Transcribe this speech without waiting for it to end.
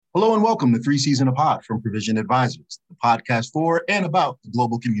Hello and welcome to Three C's in a Pod from Provision Advisors, the podcast for and about the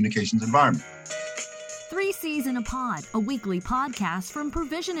global communications environment. Three C's in a Pod, a weekly podcast from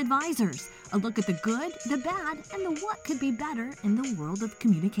Provision Advisors. A look at the good, the bad, and the what could be better in the world of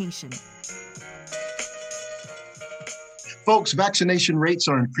communication. Folks, vaccination rates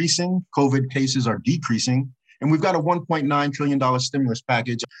are increasing, COVID cases are decreasing, and we've got a $1.9 trillion stimulus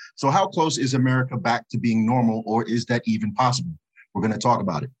package. So how close is America back to being normal, or is that even possible? We're going to talk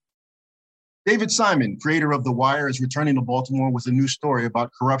about it. David Simon, creator of The Wire, is returning to Baltimore with a new story about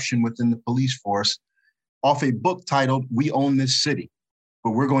corruption within the police force off a book titled We Own This City.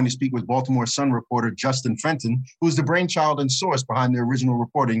 But we're going to speak with Baltimore Sun reporter Justin Fenton, who is the brainchild and source behind the original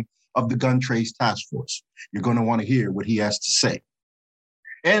reporting of the Gun Trace Task Force. You're going to want to hear what he has to say.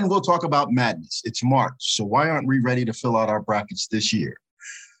 And we'll talk about madness. It's March, so why aren't we ready to fill out our brackets this year?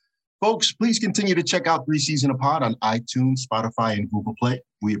 Folks, please continue to check out Three C's in a Pod on iTunes, Spotify, and Google Play.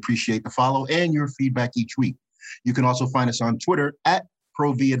 We appreciate the follow and your feedback each week. You can also find us on Twitter at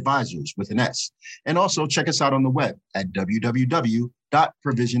ProVAdvisors with an S. And also check us out on the web at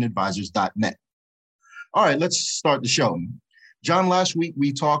www.provisionadvisors.net. All right, let's start the show. John, last week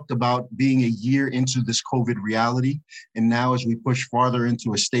we talked about being a year into this COVID reality. And now as we push farther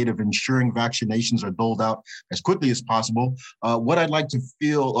into a state of ensuring vaccinations are doled out as quickly as possible, what I'd like to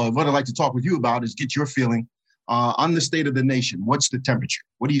talk with you about is get your feeling on the state of the nation. What's the temperature?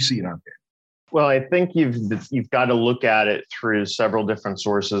 What are you seeing out there? Well, I think you've got to look at it through several different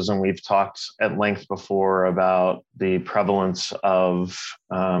sources. And we've talked at length before about the prevalence of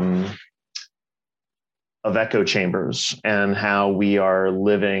echo chambers and how we are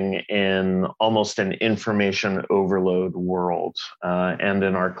living in almost an information overload world. And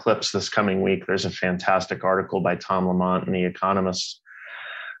in our clips this coming week, there's a fantastic article by Tom Lamont in The Economist,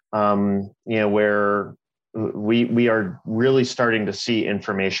 where we are really starting to see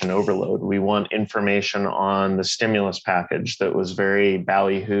information overload. We want information on the stimulus package that was very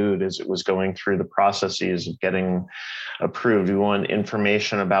ballyhooed as it was going through the processes of getting approved. We want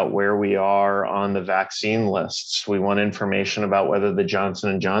information about where we are on the vaccine lists. We want information about whether the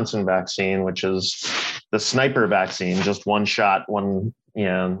Johnson & Johnson vaccine, which is the sniper vaccine, just one shot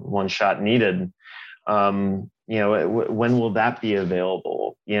needed, when will that be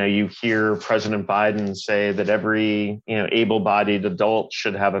available? You hear President Biden say that every, able-bodied adult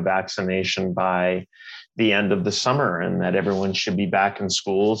should have a vaccination by the end of the summer and that everyone should be back in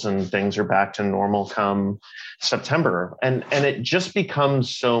schools and things are back to normal come September. And it just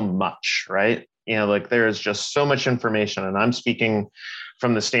becomes so much, right? There is just so much information. And I'm speaking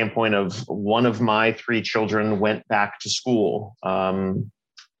from the standpoint of one of my three children went back to school on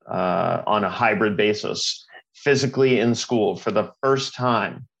a hybrid basis, physically in school for the first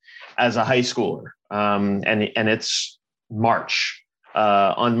time as a high schooler. And it's March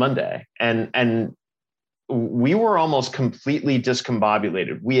on Monday. And we were almost completely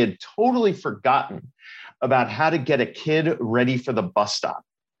discombobulated. We had totally forgotten about how to get a kid ready for the bus stop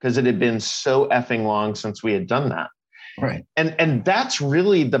because it had been so effing long since we had done that. Right. And that's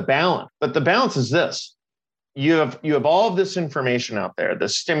really the balance. But the balance is this. You have all of this information out there, the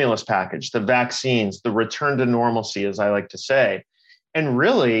stimulus package, the vaccines, the return to normalcy, as I like to say. And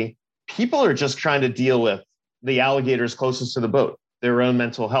really, people are just trying to deal with the alligators closest to the boat, their own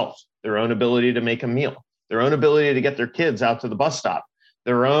mental health, their own ability to make a meal, their own ability to get their kids out to the bus stop,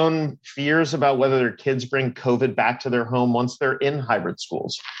 their own fears about whether their kids bring COVID back to their home once they're in hybrid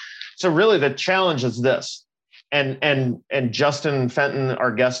schools. So really, the challenge is this. And Justin Fenton,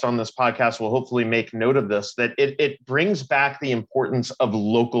 our guest on this podcast, will hopefully make note of this, that it brings back the importance of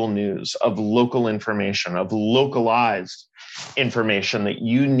local news, of local information, of localized information that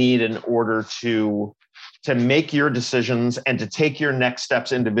you need in order to make your decisions and to take your next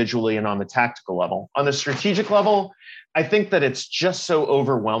steps individually and on the tactical level. On the strategic level, I think that it's just so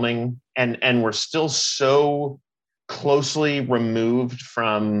overwhelming and we're still so closely removed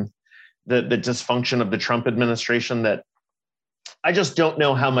from the dysfunction of the Trump administration that I just don't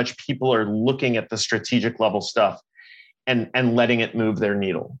know how much people are looking at the strategic level stuff and letting it move their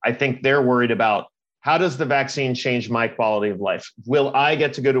needle. I think they're worried about, how does the vaccine change my quality of life? Will I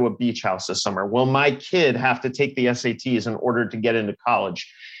get to go to a beach house this summer? Will my kid have to take the SATs in order to get into college?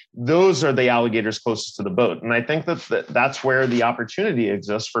 Those are the alligators closest to the boat. And I think that's where the opportunity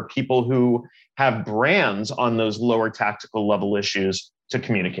exists for people who have brands on those lower tactical level issues to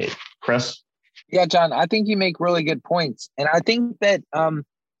communicate. Chris? Yeah, John, I think you make really good points. And I think that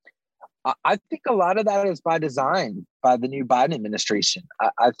I think a lot of that is by design by the new Biden administration.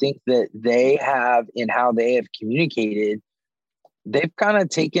 I think that they have, in how they have communicated, they've kind of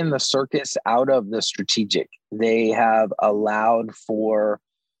taken the circus out of the strategic. They have allowed for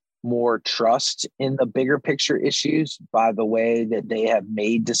more trust in the bigger picture issues by the way that they have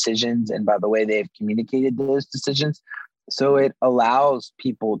made decisions and by the way they have communicated those decisions. So it allows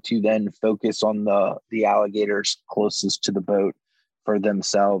people to then focus on the alligators closest to the boat for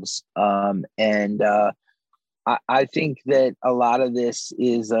themselves. I think that a lot of this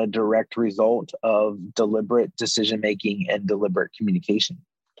is a direct result of deliberate decision-making and deliberate communication.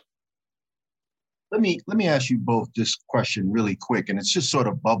 Let me ask you both this question really quick, and it's just sort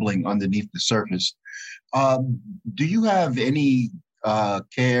of bubbling underneath the surface. Do you have any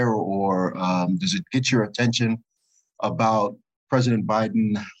care or does it get your attention about President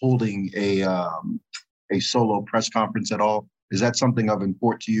Biden holding a solo press conference at all? Is that something of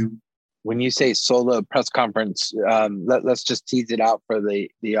import to you? When you say solo press conference, let's just tease it out for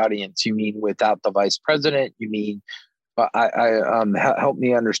the audience. You mean without the vice president? You mean, help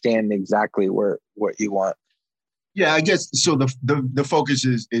me understand exactly what you want. Yeah, I guess so. The focus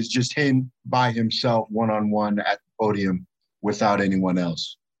is just him by himself, one-on-one at the podium without anyone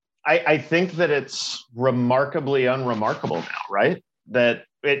else. I think that it's remarkably unremarkable now, right? That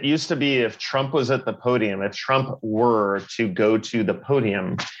it used to be if Trump was at the podium, if Trump were to go to the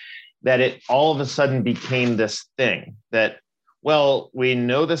podium, that it all of a sudden became this thing that, well, we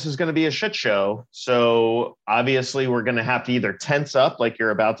know this is going to be a shit show. So obviously we're going to have to either tense up like you're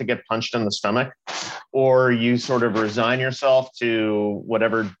about to get punched in the stomach, or you sort of resign yourself to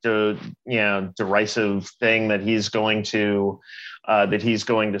whatever derisive thing that he's going to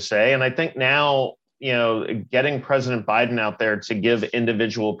say. And I think now, getting President Biden out there to give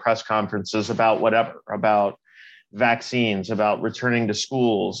individual press conferences about whatever, about vaccines, about returning to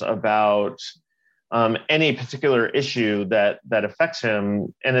schools, about any particular issue that affects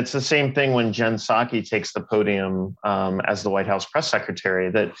him. And it's the same thing when Jen Psaki takes the podium as the White House press secretary,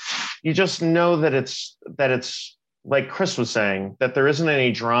 that you just know that it's like Chris was saying, that there isn't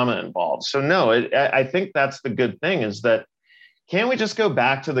any drama involved. So no, I think that's the good thing, is that can't we just go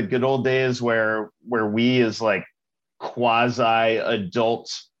back to the good old days where we as like quasi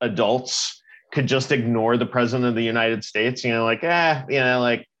adults could just ignore the president of the United States,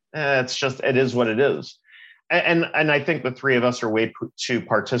 it's just, it is what it is. And I think the three of us are way too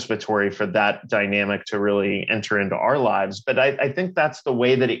participatory for that dynamic to really enter into our lives. But I think that's the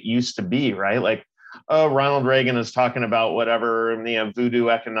way that it used to be, right? Like, oh, Ronald Reagan is talking about whatever, voodoo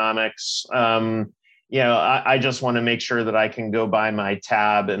economics. I just want to make sure that I can go buy my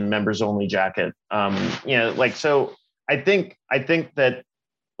tab and members only jacket. So I think that,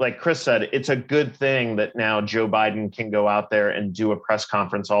 like Chris said, it's a good thing that now Joe Biden can go out there and do a press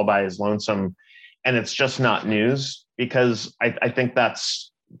conference all by his lonesome. And it's just not news, because I think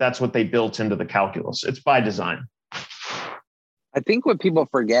that's what they built into the calculus. It's by design. I think what people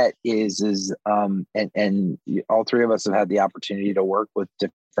forget is and all three of us have had the opportunity to work with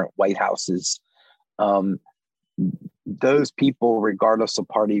different White Houses. Those people, regardless of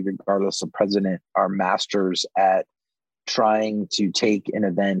party, regardless of president, are masters at trying to take an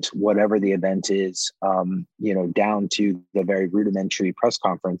event, whatever the event is, down to the very rudimentary press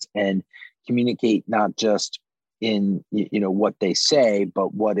conference, and communicate not just in, what they say,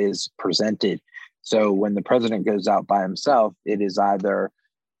 but what is presented. So when the president goes out by himself, it is either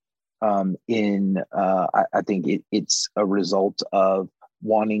I think it's a result of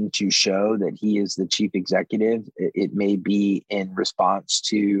wanting to show that he is the chief executive. It may be in response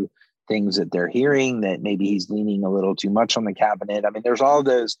to things that they're hearing, that maybe he's leaning a little too much on the cabinet. I mean, there's all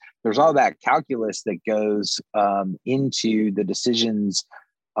that calculus that goes into the decisions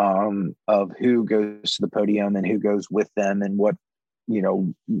of who goes to the podium and who goes with them, and what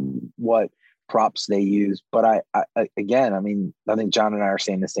props they use. But I think John and I are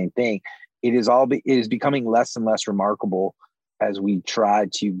saying the same thing. It is becoming less and less remarkable as we try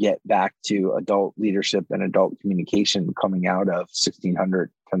to get back to adult leadership and adult communication coming out of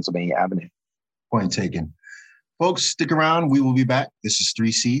 1600 Pennsylvania Avenue. Point taken. Folks, stick around. We will be back. This is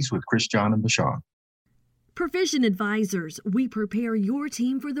 3 C's with Chris, John, and Bashan. Provision Advisors, we prepare your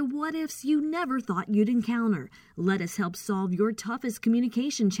team for the what-ifs you never thought you'd encounter. Let us help solve your toughest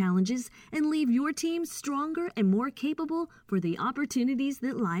communication challenges and leave your team stronger and more capable for the opportunities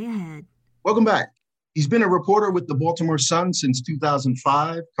that lie ahead. Welcome back. He's been a reporter with the Baltimore Sun since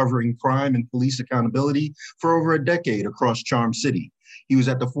 2005, covering crime and police accountability for over a decade across Charm City. He was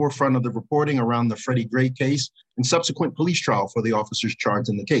at the forefront of the reporting around the Freddie Gray case and subsequent police trial for the officers charged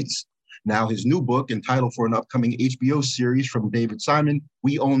in the case. Now his new book, entitled for an upcoming HBO series from David Simon,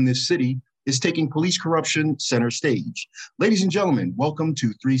 We Own This City, is taking police corruption center stage. Ladies and gentlemen, welcome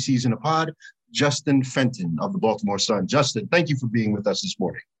to 3 C's in a Pod, Justin Fenton of the Baltimore Sun. Justin, thank you for being with us this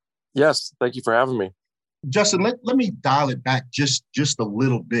morning. Yes, thank you for having me. Justin, let me dial it back just a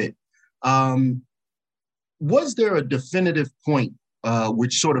little bit. Was there a definitive point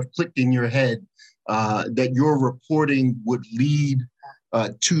which sort of clicked in your head that your reporting would lead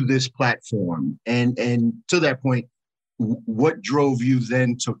to this platform? And to that point, what drove you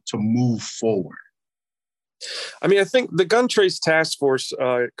then to move forward? I mean, I think the Gun Trace Task Force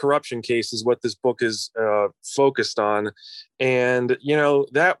corruption case is what this book is focused on. And, you know,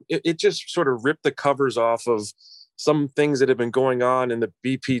 that it just sort of ripped the covers off of some things that have been going on in the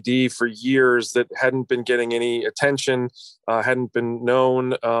BPD for years that hadn't been getting any attention, hadn't been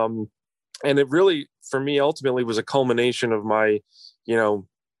known. And it really, for me, ultimately was a culmination of my, you know,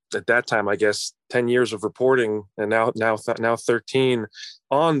 at that time, I guess, 10 years of reporting and now 13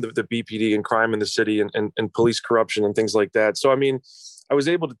 on the BPD and crime in the city and police corruption and things like that. So, I mean, I was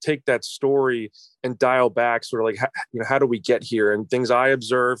able to take that story and dial back sort of like, how do we get here? And things I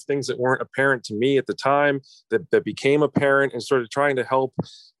observed, things that weren't apparent to me at the time that became apparent, and sort of trying to help,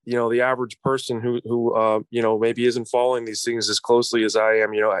 you know, the average person who you know, maybe isn't following these things as closely as I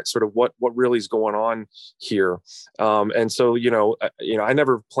am, you know, sort of what really is going on here. And so, you know, I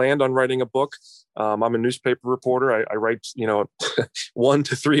never planned on writing a book. I'm a newspaper reporter. I write, you know, 1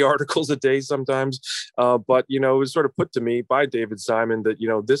 to 3 articles a day sometimes. But, you know, it was sort of put to me by David Simon that, you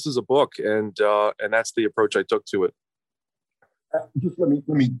know, this is a book, and that's the approach I took to it. Just let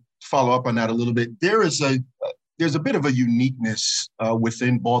me follow up on that a little bit. There's a bit of a uniqueness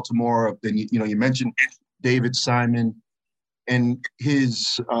within Baltimore. And, you know, you mentioned David Simon and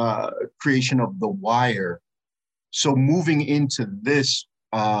his creation of The Wire. So moving into this,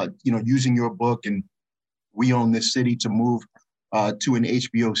 you know, using your book and We Own This City to move to an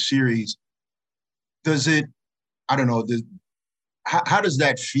HBO series, does it, I don't know, how does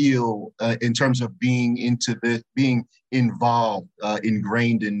that feel in terms of being into this, being involved,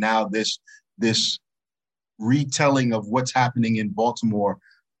 ingrained in now this retelling of what's happening in Baltimore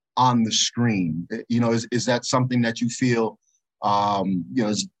on the screen? You know, is that something that you feel, you know,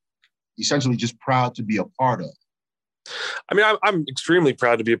 is essentially just proud to be a part of? I mean, I'm extremely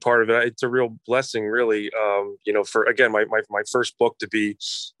proud to be a part of it. It's a real blessing, really. You know, for again, my first book to be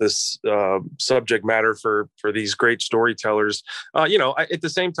this subject matter for these great storytellers. You know, at the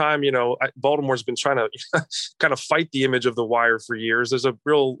same time, you know, Baltimore's been trying to kind of fight the image of The Wire for years. There's a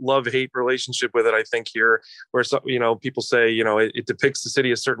real love-hate relationship with it, I think, here, where some, you know, people say, you know, it depicts the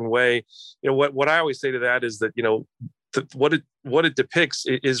city a certain way. You know, what I always say to that is that, you know, what it depicts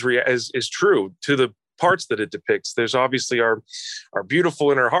is true to the parts that it depicts. There's obviously our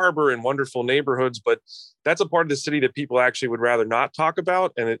beautiful inner harbor and wonderful neighborhoods, but that's a part of the city that people actually would rather not talk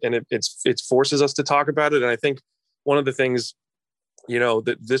about, and it forces us to talk about it. And I think one of the things, you know,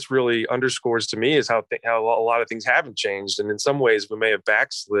 that this really underscores to me is how a lot of things haven't changed, and in some ways we may have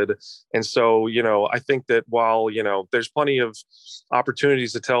backslid. And so, you know, I think that while, you know, there's plenty of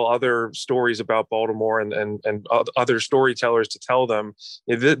opportunities to tell other stories about Baltimore and other storytellers to tell them,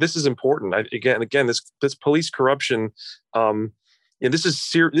 this is important. Again, this police corruption, this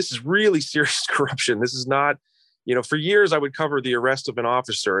is really serious corruption. This is not. You know, for years I would cover the arrest of an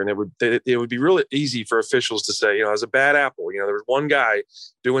officer, and it would be really easy for officials to say, you know, as a bad apple, you know, there was one guy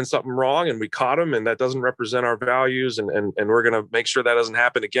doing something wrong and we caught him, and that doesn't represent our values, and we're going to make sure that doesn't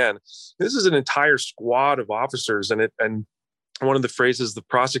happen again. This is an entire squad of officers, and one of the phrases the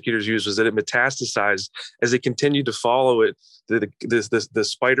prosecutors used was that it metastasized as they continued to follow it. The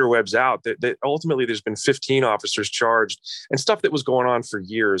spider webs out. That ultimately, there's been 15 officers charged, and stuff that was going on for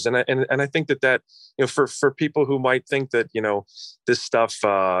years. And I think that you know, for people who might think that, you know, this stuff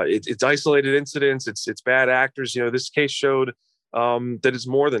it's isolated incidents, it's bad actors. You know, this case showed that it's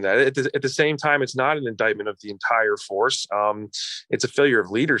more than that. At the same time, it's not an indictment of the entire force. It's a failure of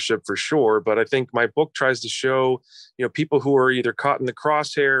leadership for sure. But I think my book tries to show, you know, people who are either caught in the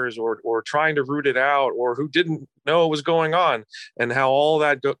crosshairs or trying to root it out, or who didn't know what was going on, and how all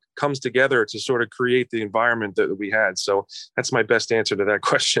that comes together to sort of create the environment that we had. So that's my best answer to that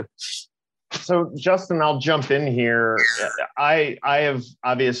question. So, Justin, I'll jump in here. I have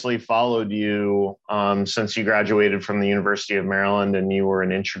obviously followed you since you graduated from the University of Maryland, and you were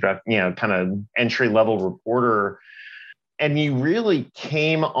an kind of entry-level reporter. And you really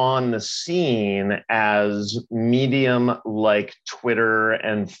came on the scene as medium like Twitter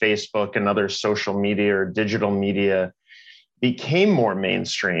and Facebook and other social media or digital media became more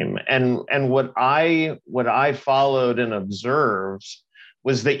mainstream. And what I followed and observed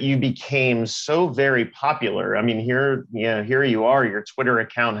was that you became so very popular. I mean, here you are, your Twitter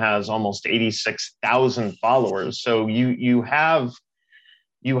account has almost 86,000 followers. So you have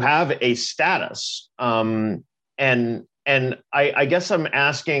a status. And I guess I'm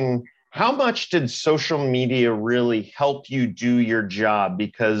asking, How much did social media really help you do your job?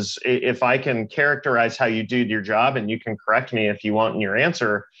 Because if I can characterize how you do your job, and you can correct me if you want in your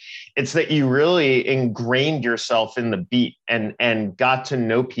answer, it's that you really ingrained yourself in the beat and got to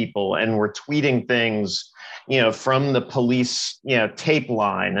know people and were tweeting things, from the police, tape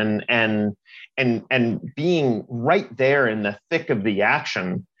line and being right there in the thick of the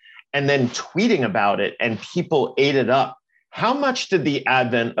action and then tweeting about it, and people ate it up. How much did the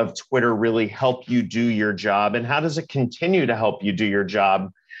advent of Twitter really help you do your job? And how does it continue to help you do your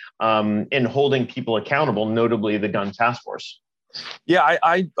job in holding people accountable, notably the gun task force? Yeah,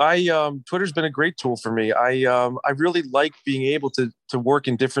 Twitter's been a great tool for me. I really like being able to work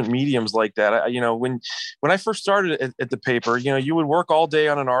in different mediums like that. When I first started at the paper, you would work all day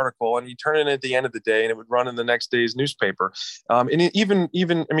on an article and you turn it in at the end of the day, and it would run in the next day's newspaper. I'm not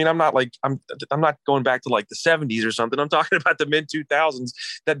going back to like the 70s or something. I'm talking about the mid 2000s.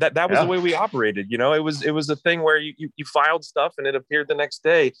 That was the way we operated. It was a thing where you filed stuff and it appeared the next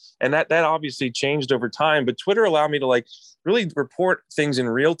day, and that obviously changed over time. But Twitter allowed me to really report things in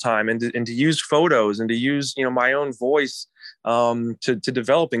real time and to use photos and to use my own voice to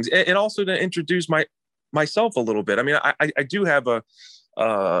develop things, and also to introduce myself a little bit. I mean, I do have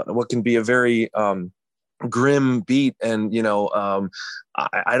what can be a very grim beat, and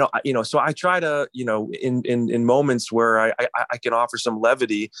I don't, so I try to in moments where I can offer some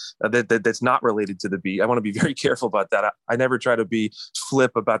levity that's not related to the beat. I want to be very careful about that. I never try to be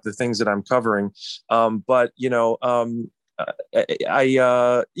flip about the things that I'm covering, but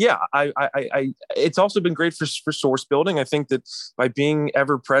it's also been great for source building. I think that by being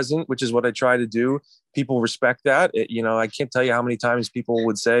ever present, which is what I try to do, people respect that. I can't tell you how many times people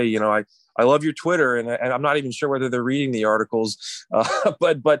would say, I love your Twitter, and I'm not even sure whether they're reading the articles,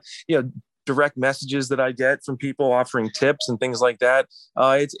 but direct messages that I get from people offering tips and things like that.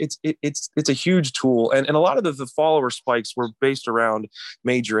 It's a huge tool. And a lot of the follower spikes were based around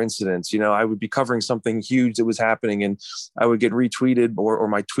major incidents. I would be covering something huge that was happening, and I would get retweeted or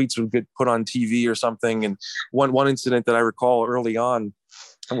my tweets would get put on TV or something. And one incident that I recall early on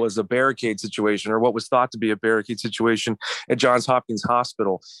was a barricade situation, or what was thought to be a barricade situation at Johns Hopkins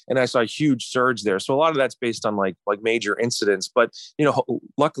Hospital. And I saw a huge surge there. So a lot of that's based on like major incidents, but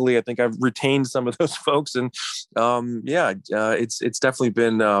luckily I think I've retained some of those folks. And it's definitely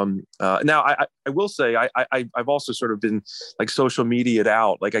been, now I will say I've also sort of been like social media'd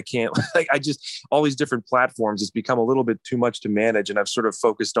out. Like I can't, all these different platforms, it's become a little bit too much to manage. And I've sort of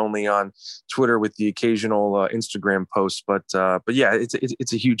focused only on Twitter with the occasional Instagram posts, but yeah,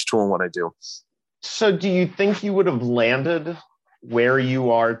 it's a huge tool in what I do. So do you think you would have landed where you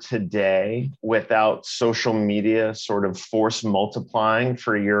are today without social media sort of force multiplying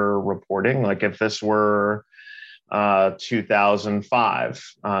for your reporting? Like if this were 2005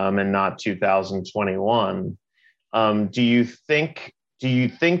 and not 2021, do you think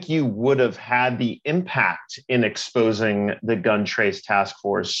you would have had the impact in exposing the gun trace task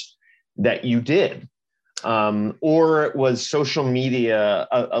force that you did? Or was social media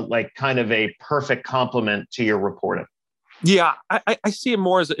like kind of a perfect complement to your reporting? Yeah, I see it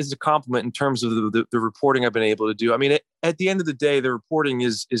more as a compliment in terms of the reporting I've been able to do. I mean, at the end of the day, the reporting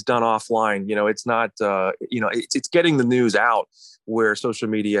is done offline. It's not, it's getting the news out where social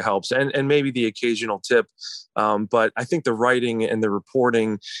media helps, and maybe the occasional tip. But I think the writing and the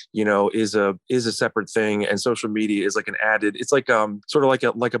reporting, is a separate thing, and social media is like an added. It's like sort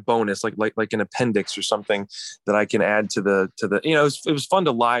of like a bonus, like an appendix or something that I can add to the. It was fun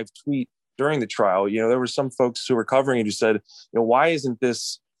to live tweet during the trial. There were some folks who were covering it who said, why isn't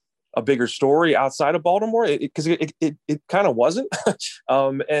this a bigger story outside of Baltimore? Because it kind of wasn't.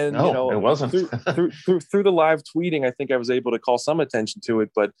 It wasn't. through the live tweeting, I think I was able to call some attention to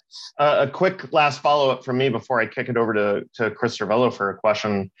it. But a quick last follow-up from me before I kick it over to Chris Cervello for a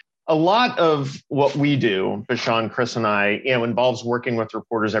question. A lot of what we do, Bashan, Chris, and I, involves working with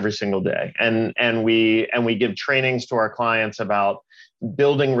reporters every single day, and we give trainings to our clients about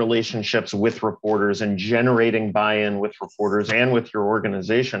building relationships with reporters and generating buy-in with reporters and with your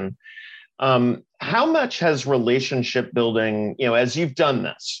organization. How much has relationship building, as you've done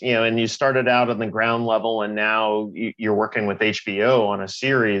this, and you started out on the ground level and now you're working with HBO on a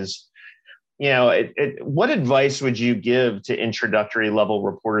series, what advice would you give to introductory level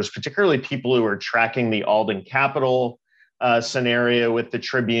reporters, particularly people who are tracking the Alden Capital scenario with the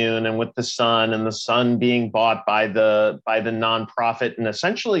Tribune and with the Sun, and the Sun being bought by the nonprofit, and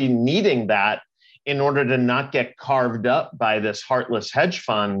essentially needing that in order to not get carved up by this heartless hedge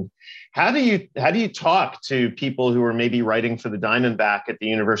fund? How do you talk to people who are maybe writing for the Diamondback at the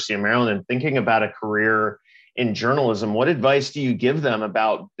University of Maryland and thinking about a career in journalism. What advice do you give them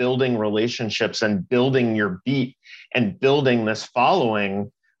about building relationships and building your beat and building this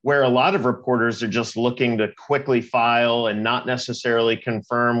following, where a lot of reporters are just looking to quickly file and not necessarily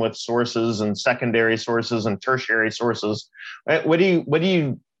confirm with sources and secondary sources and tertiary sources?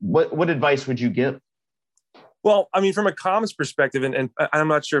 What advice would you give? Well, I mean, from a comms perspective, and I'm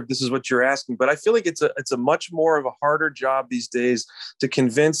not sure if this is what you're asking, but I feel like it's a much more of a harder job these days to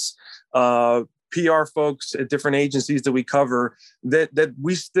convince PR folks at different agencies that we cover that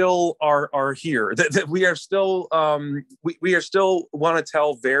we still are here, that we are still we are still want to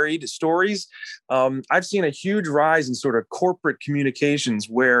tell varied stories. I've seen a huge rise in sort of corporate communications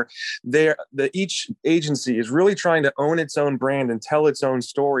where each agency is really trying to own its own brand and tell its own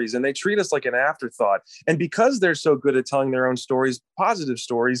stories, and they treat us like an afterthought. And because they're so good at telling their own stories, positive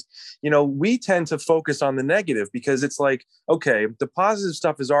stories, we tend to focus on the negative because it's like, okay, the positive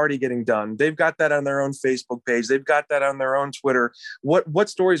stuff is already getting done. They've got that on their own Facebook page. They've got that on their own Twitter. What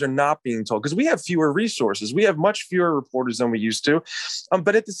stories are not being told? Because we have fewer resources. We have much fewer reporters than we used to.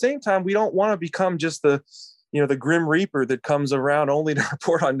 But at the same time, we don't want to become just the Grim Reaper that comes around only to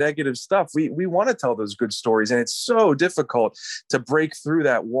report on negative stuff. We want to tell those good stories. And it's so difficult to break through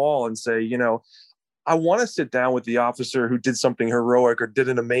that wall and say, I want to sit down with the officer who did something heroic or did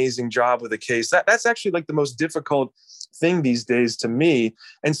an amazing job with a case. That's actually like the most difficult thing these days to me.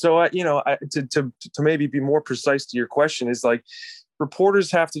 And so, to maybe be more precise to your question, is like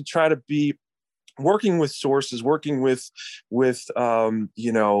reporters have to try to be working with sources, working with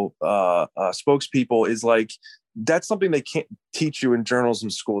spokespeople is like, that's something they can't teach you in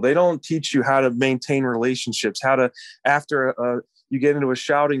journalism school. They don't teach you how to maintain relationships, how to, after you get into a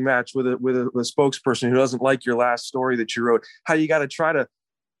shouting match with a spokesperson who doesn't like your last story that you wrote, how you got to try to,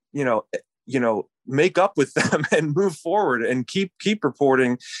 make up with them and move forward and keep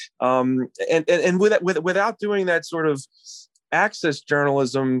reporting. And without doing that sort of access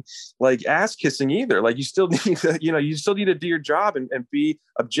journalism, like ass kissing either. Like you still need to, you still need to do your job and be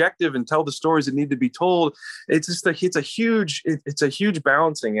objective and tell the stories that need to be told. It's just it's a huge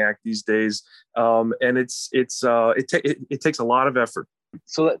balancing act these days. And it takes a lot of effort.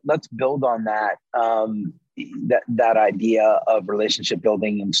 So let's build on that, that idea of relationship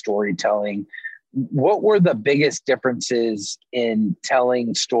building and storytelling. What were the biggest differences in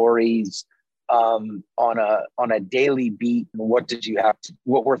telling stories on a daily beat? What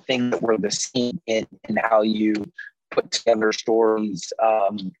were things that were the same in how you put together stories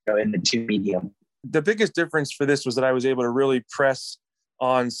in the two medium? The biggest difference for this was that I was able to really press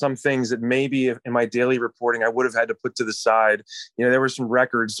on some things that maybe in my daily reporting I would have had to put to the side. There were some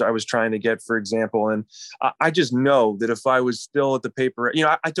records I was trying to get, for example, and I just know that if I was still at the paper,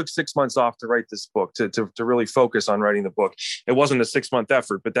 I took 6 months off to write this book, to really focus on writing the book. It wasn't a 6-month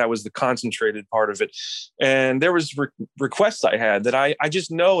effort, but that was the concentrated part of it. And there was requests I had that I just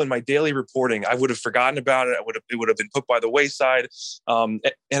know in my daily reporting I would have forgotten about it. It would have been put by the wayside, and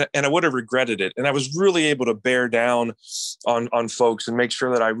I would have regretted it. And I was really able to bear down on folks and make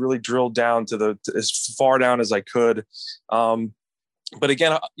sure that I really drilled down to as far down as I could. But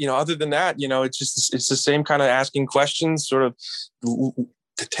again, other than that, it's the same kind of asking questions, sort of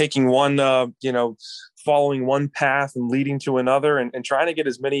taking one, following one path and leading to another, and trying to get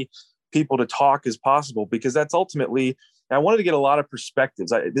as many people to talk as possible, because that's ultimately, I wanted to get a lot of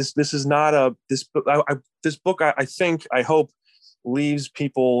perspectives. This book, I hope leaves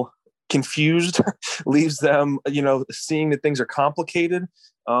people confused, leaves them, seeing that things are complicated.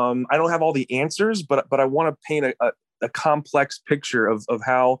 I don't have all the answers, but I want to paint a complex picture of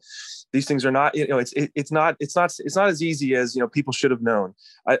how these things are not, it's not as easy as, people should have known.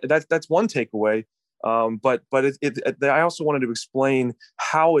 That's one takeaway. But I also wanted to explain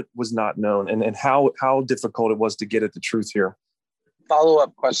how it was not known and how difficult it was to get at the truth here.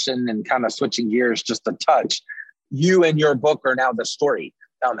 Follow-up question, and kind of switching gears just a touch. You and your book are now the story.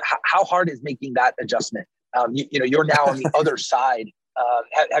 How hard is making that adjustment? You're now on the other side.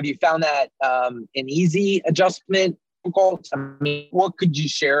 Have you found that an easy adjustment? I mean, what could you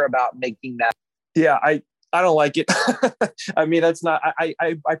share about making that? Yeah, I don't like it. I mean, that's not,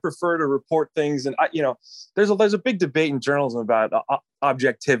 I prefer to report things, and there's a big debate in journalism about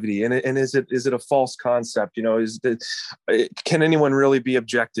objectivity, and is it a false concept? Can anyone really be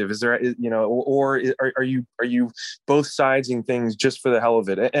objective? Is there, or are you both siding things just for the hell of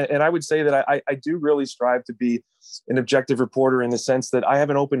it? And I would say that I do really strive to be an objective reporter in the sense that I have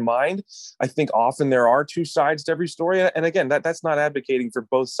an open mind. I think often there are two sides to every story, and again, that's not advocating for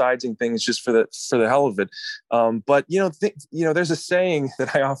both siding things just for the hell of it. But there's a saying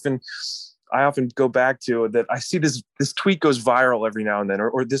that I I often go back to that. I see this tweet goes viral every now and then,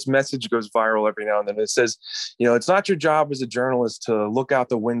 or this message goes viral every now and then. It says, it's not your job as a journalist to look out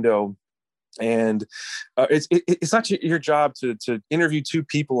the window, and it's not your job to interview two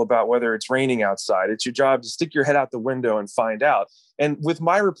people about whether it's raining outside. It's your job to stick your head out the window and find out. And with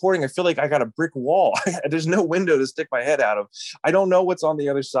my reporting, I feel like I got a brick wall. There's no window to stick my head out of. I don't know what's on the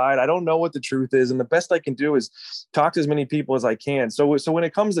other side. I don't know what the truth is. And the best I can do is talk to as many people as I can. So when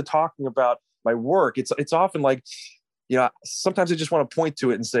it comes to talking about my work, it's often like, sometimes I just want to point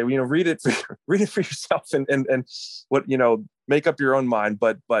to it and say, read it for yourself and what, make up your own mind.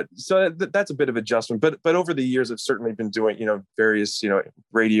 But so that's a bit of adjustment. But over the years, I've certainly been doing, various,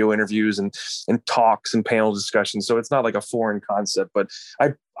 radio interviews and talks and panel discussions. So it's not like a foreign concept, but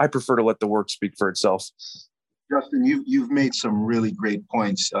I prefer to let the work speak for itself. Justin, you've made some really great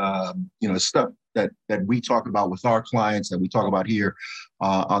points. Stuff that we talk about with our clients, that we talk about here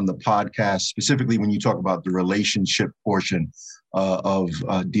on the podcast, specifically when you talk about the relationship portion of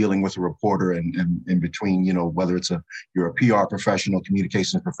dealing with a reporter and in between, whether you're a PR professional,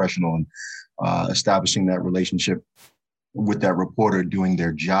 communications professional, and establishing that relationship with that reporter doing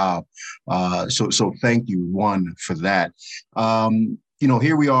their job. So thank you, one, for that.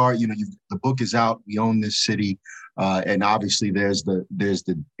 Here we are, the book is out, We Own This City. And obviously there's the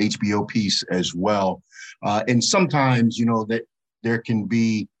HBO piece as well. And sometimes, that there can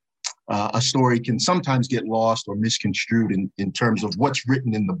be a story can sometimes get lost or misconstrued in terms of what's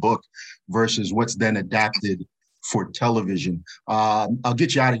written in the book versus what's then adapted for television. I'll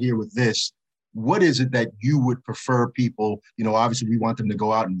get you out of here with this. What is it that you would prefer people, obviously we want them to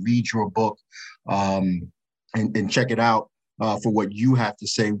go out and read your book and check it out. For what you have to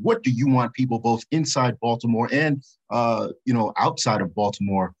say. What do you want people both inside Baltimore and, outside of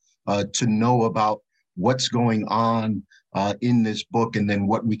Baltimore to know about what's going on in this book, and then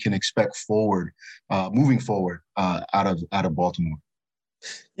what we can expect moving forward out of Baltimore?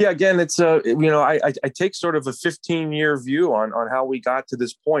 Yeah, again, it's I take sort of a 15-year view on how we got to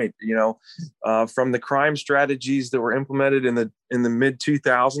this point. From the crime strategies that were implemented in the mid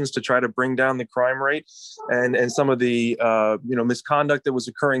 2000s to try to bring down the crime rate, and some of the misconduct that was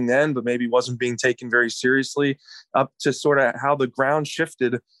occurring then, but maybe wasn't being taken very seriously, up to sort of how the ground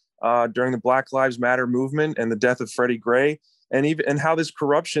shifted during the Black Lives Matter movement and the death of Freddie Gray, and how this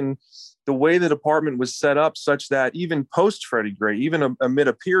corruption, the way the department was set up such that even post Freddie Gray, even amid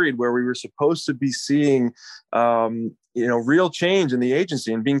a period where we were supposed to be seeing, real change in the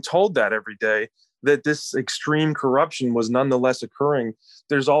agency and being told that every day, that this extreme corruption was nonetheless occurring.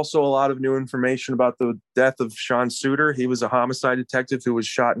 There's also a lot of new information about the death of Sean Suiter. He was a homicide detective who was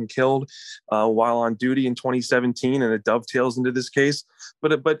shot and killed while on duty in 2017, and it dovetails into this case.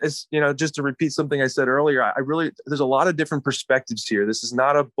 But as just to repeat something I said earlier, there's a lot of different perspectives here. This is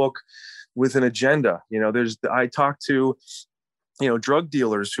not a book with an agenda. I talked to, drug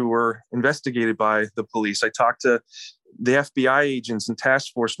dealers who were investigated by the police. I talked to the FBI agents and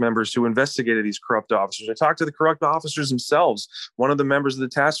task force members who investigated these corrupt officers. I talked to the corrupt officers themselves. One of the members of the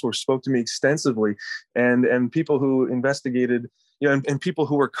task force spoke to me extensively, and people who investigated, and people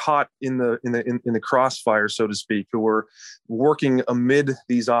who were caught in the crossfire, so to speak, who were working amid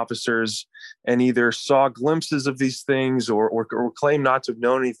these officers and either saw glimpses of these things or claim not to have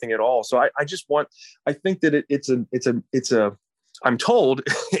known anything at all. So I think that it's a I'm told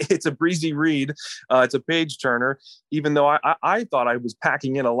it's a breezy read. It's a page turner, even though I thought I was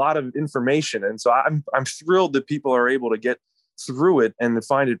packing in a lot of information. And so I'm thrilled that people are able to get through it and to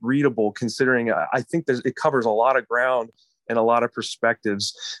find it readable, considering I think it covers a lot of ground and a lot of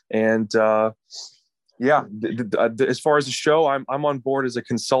perspectives. And as far as the show, I'm on board as a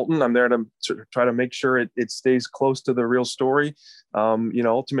consultant. I'm there to try to make sure it stays close to the real story.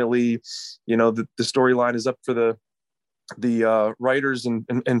 Ultimately, the storyline is up for the writers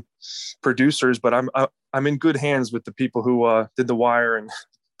and producers, but I'm in good hands with the people who did The Wire and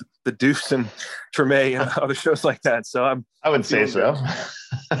The Deuce and Treme and other shows like that. So I would say so.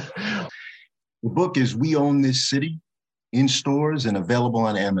 The book is We Own This City, in stores and available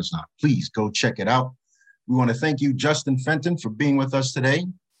on Amazon. Please go check it out. We want to thank you, Justin Fenton, for being with us today.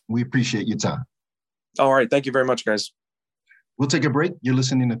 We appreciate your time. All right. Thank you very much, guys. We'll take a break. You're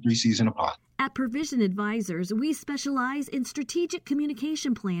listening to 3 C's in a Pod. At Provision Advisors, we specialize in strategic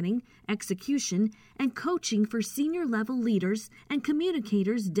communication planning, execution, and coaching for senior-level leaders and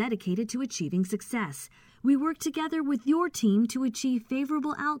communicators dedicated to achieving success. We work together with your team to achieve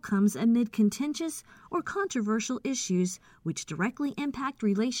favorable outcomes amid contentious or controversial issues which directly impact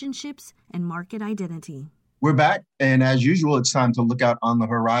relationships and market identity. We're back, and as usual, it's time to look out on the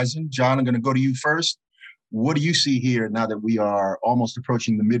horizon. John, I'm going to go to you first. What do you see here now that we are almost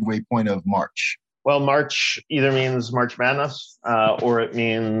approaching the midway point of March? Well, March either means March Madness or it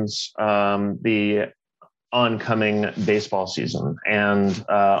means the oncoming baseball season. And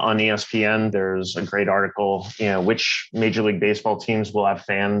on ESPN, there's a great article, which Major League Baseball teams will have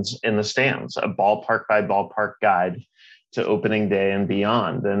fans in the stands, a ballpark by ballpark guide to opening day and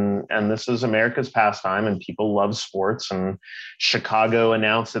beyond. And this is America's pastime, and people love sports. And Chicago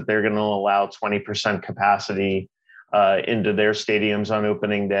announced that they're going to allow 20% capacity into their stadiums on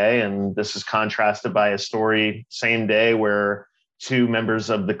opening day. And this is contrasted by a story same day where two members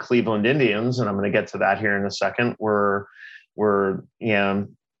of the Cleveland Indians, and I'm going to get to that here in a second, were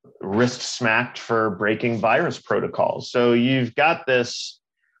wrist smacked for breaking virus protocols. So you've got this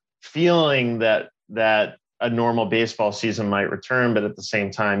feeling that a normal baseball season might return, but at the same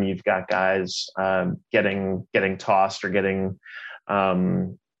time, you've got guys getting tossed or getting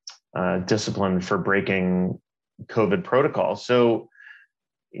disciplined for breaking COVID protocols. So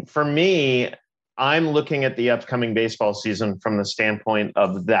for me, I'm looking at the upcoming baseball season from the standpoint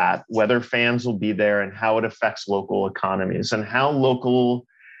of that, whether fans will be there and how it affects local economies and how local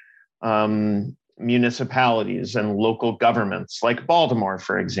municipalities and local governments like Baltimore,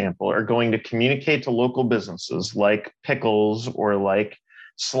 for example, are going to communicate to local businesses like Pickles or like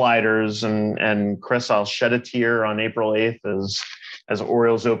Sliders. And Chris, I'll shed a tear on April 8th as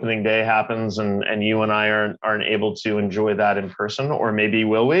Orioles opening day happens and you and I aren't able to enjoy that in person, or maybe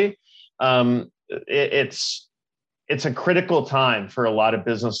will we? It's a critical time for a lot of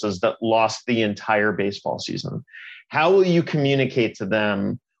businesses that lost the entire baseball season. How will you communicate to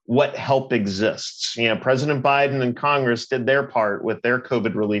them what help exists? President Biden and Congress did their part with their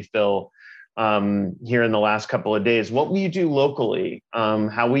COVID relief bill here in the last couple of days. What will you do locally?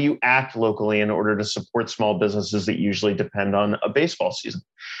 How will you act locally in order to support small businesses that usually depend on a baseball season?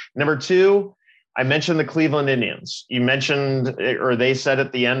 Number two, I mentioned the Cleveland Indians. You mentioned, or they said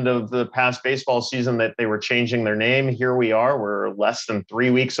at the end of the past baseball season that they were changing their name. Here we are. We're less than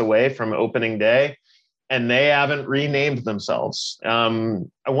 3 weeks away from opening day, and they haven't renamed themselves.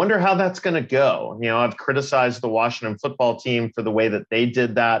 I wonder how that's going to go. I've criticized the Washington football team for the way that they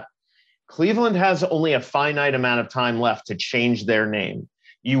did that. Cleveland has only a finite amount of time left to change their name.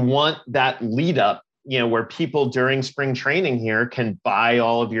 You want that lead up, where people during spring training here can buy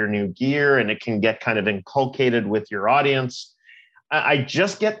all of your new gear and it can get kind of inculcated with your audience. I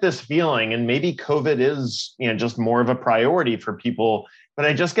just get this feeling, and maybe COVID is, just more of a priority for people, but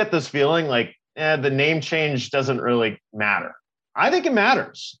I just get this feeling like the name change doesn't really matter. I think it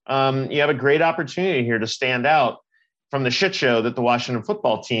matters. You have a great opportunity here to stand out from the shit show that the Washington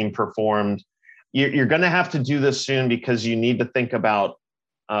football team performed. You're going to have to do this soon because you need to think about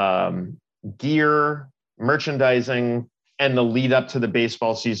gear, merchandising, and the lead up to the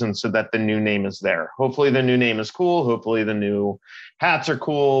baseball season so that the new name is there. Hopefully the new name is cool. Hopefully the new hats are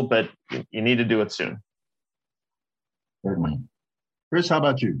cool, but you need to do it soon. Certainly. Chris, how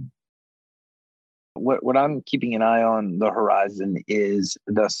about you? What I'm keeping an eye on the horizon is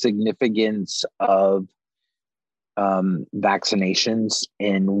the significance of vaccinations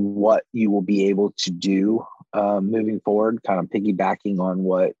and what you will be able to do moving forward, kind of piggybacking on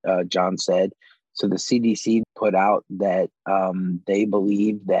what John said. So the CDC put out that they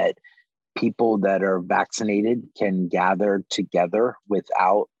believe that people that are vaccinated can gather together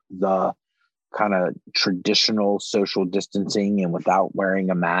without the kind of traditional social distancing and without wearing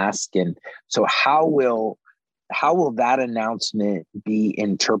a mask. And so how will that announcement be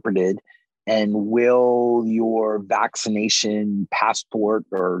interpreted? And will your vaccination passport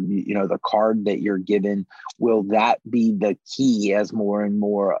or, the card that you're given, will that be the key as more and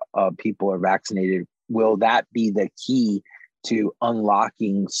more people are vaccinated? Will that be the key to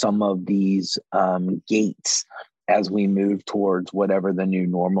unlocking some of these gates as we move towards whatever the new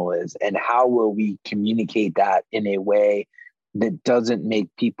normal is? And how will we communicate that in a way that doesn't make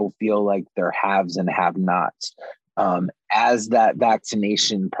people feel like they're haves and have-nots? As that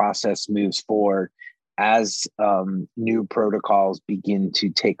vaccination process moves forward, as new protocols begin to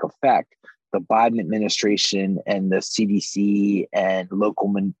take effect, the Biden administration and the CDC and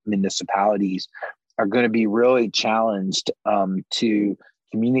local municipalities are going to be really challenged to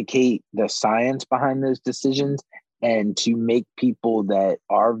communicate the science behind those decisions and to make people that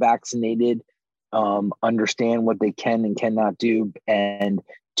are vaccinated understand what they can and cannot do, and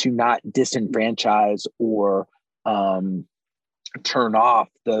to not disenfranchise or turn off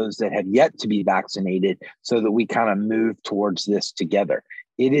those that have yet to be vaccinated, so that we kind of move towards this together.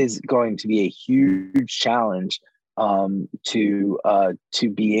 It is going to be a huge challenge to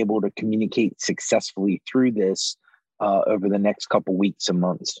be able to communicate successfully through this over the next couple weeks and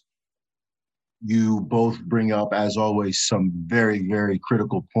months. You both bring up, as always, some very, very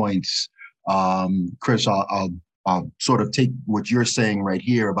critical points. Chris, I'll sort of take what you're saying right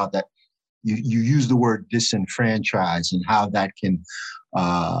here about that. You use the word disenfranchise and how that can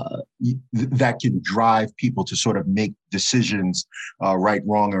drive people to sort of make decisions, right,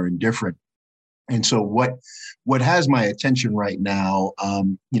 wrong, or indifferent. And so what has my attention right now,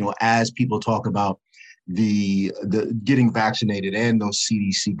 as people talk about the getting vaccinated and those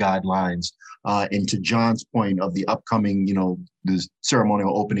CDC guidelines, and to John's point of the upcoming, the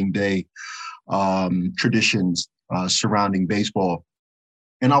ceremonial opening day traditions surrounding baseball.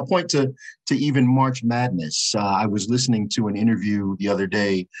 And I'll point to even March Madness. I was listening to an interview the other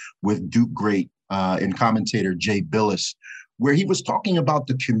day with Duke great and commentator Jay Billis, where he was talking about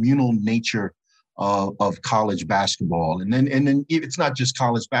the communal nature of college basketball. And then it's not just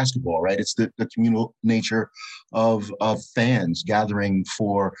college basketball, right? It's the communal nature of fans gathering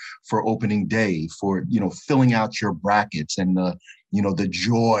for opening day, for, filling out your brackets, and the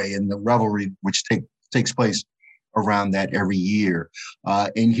joy and the revelry which takes place around that every year.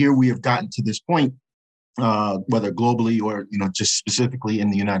 And here we have gotten to this point, whether globally or, just specifically in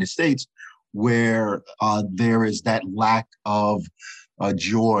the United States, where there is that lack of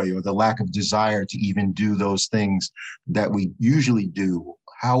joy or the lack of desire to even do those things that we usually do.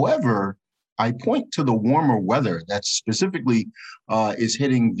 However, I point to the warmer weather that specifically is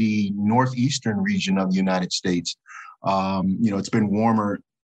hitting the northeastern region of the United States. It's been warmer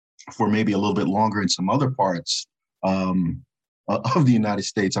for maybe a little bit longer in some other parts of the United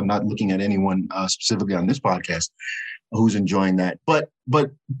States. I'm not looking at anyone specifically on this podcast who's enjoying that, but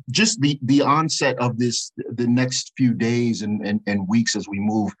just the onset of this, the next few days and weeks as we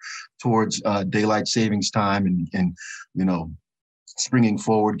move towards daylight savings time and springing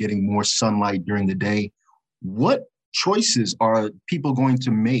forward, getting more sunlight during the day. What choices are people going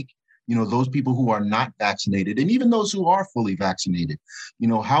to make? Those people who are not vaccinated, and even those who are fully vaccinated.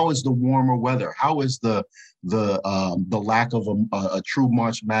 How is the warmer weather? How is the lack of a true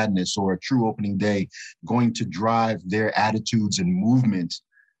March Madness or a true opening day going to drive their attitudes and movements,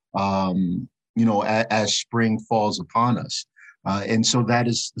 as spring falls upon us? And so that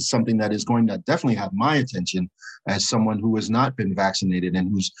is something that is going to definitely have my attention as someone who has not been vaccinated, and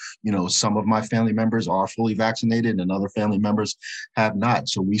who's, some of my family members are fully vaccinated and other family members have not.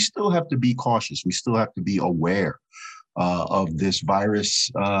 So we still have to be cautious. We still have to be aware of this virus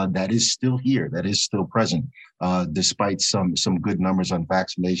that is still here, that is still present, despite some good numbers on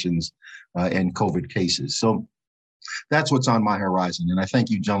vaccinations and COVID cases. So that's what's on my horizon. And I thank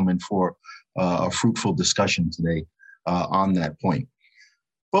you, gentlemen, for a fruitful discussion today on that point.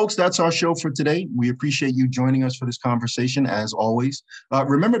 Folks, that's our show for today. We appreciate you joining us for this conversation, as always.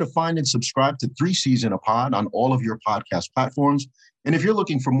 Remember to find and subscribe to 3 C's in a Pod on all of your podcast platforms. And if you're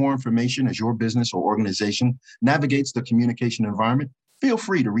looking for more information as your business or organization navigates the communication environment, feel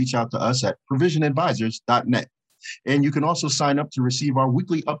free to reach out to us at provisionadvisors.net. And you can also sign up to receive our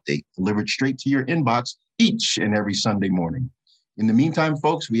weekly update delivered straight to your inbox each and every Sunday morning. In the meantime,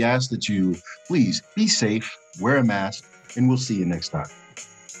 folks, we ask that you please be safe, wear a mask, and we'll see you next time.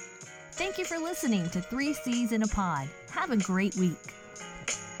 Thank you for listening to 3 C's in a Pod. Have a great week.